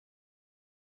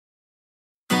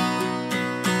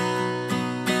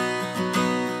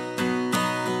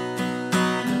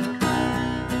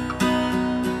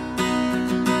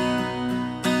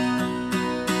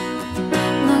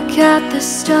at the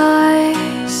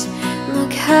stars,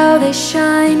 look how they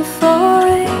shine for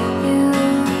you,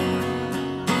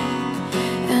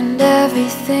 and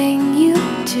everything you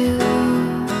do.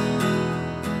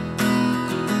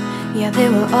 Yeah, they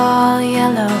were all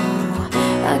yellow.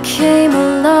 I came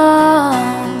along,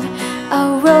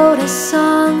 I wrote a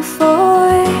song for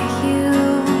you,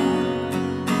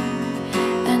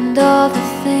 and all the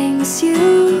things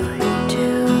you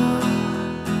do.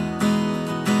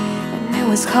 And it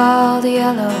was called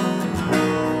Yellow.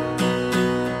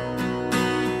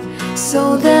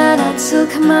 So then I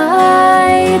took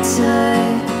my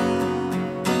time.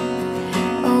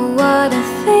 Oh, what a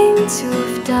thing to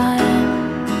have done.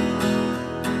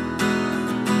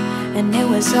 And it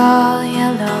was all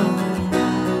yellow.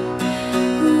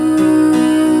 Ooh,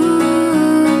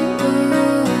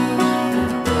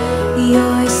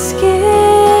 your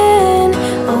skin,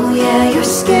 oh yeah, your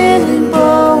skin and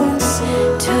bones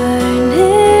turn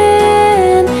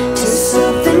into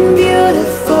something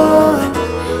beautiful.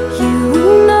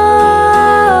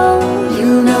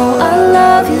 You know I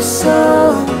love you so.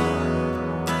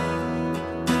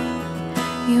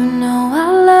 You know I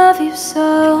love you so.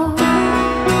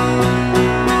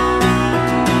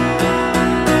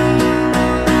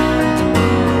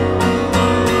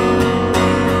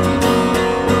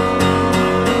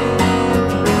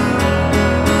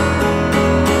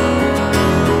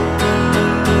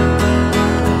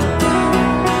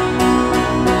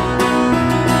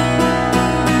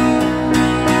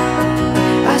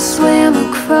 Swam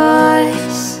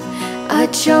across, I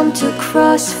jumped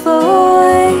across for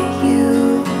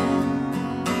you.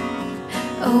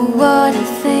 Oh, what a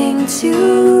thing to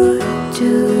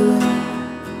do.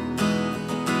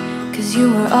 'Cause you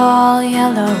were all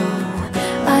yellow.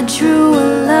 I drew a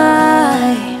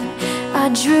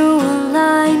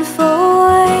line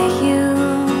for you.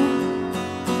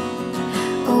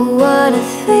 Oh, what a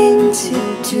thing to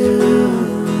do.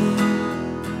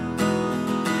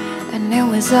 And it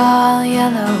was all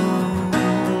yellow.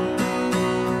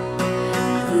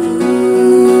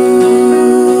 Ooh,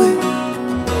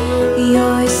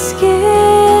 your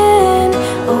skin,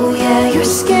 oh yeah, your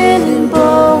skin and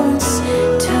bones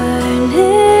turn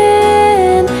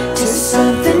into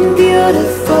something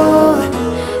beautiful.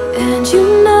 And you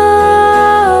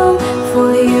know, for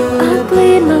you I'd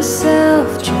bleed myself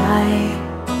dry.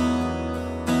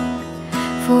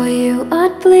 For you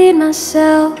I'd bleed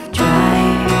myself dry.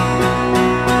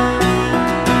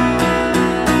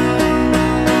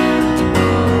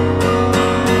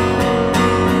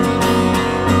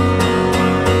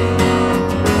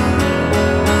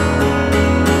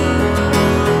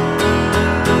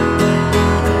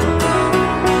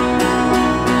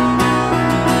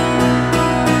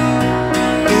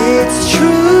 It's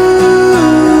true,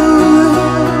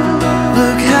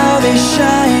 look how they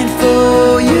shine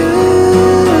for you.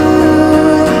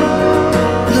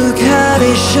 Look how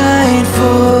they shine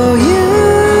for you.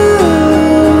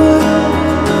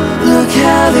 Look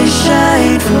how they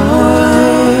shine for.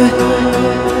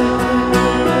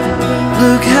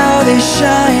 Look how they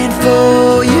shine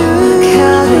for you. Look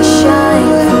how they shine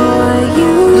for you.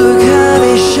 Look how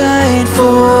they shine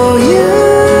for you.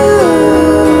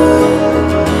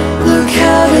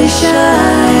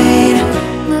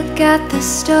 Look at the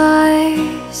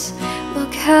stars,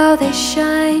 look how they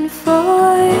shine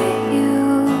for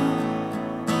you,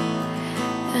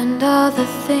 and all the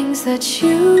things that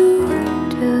you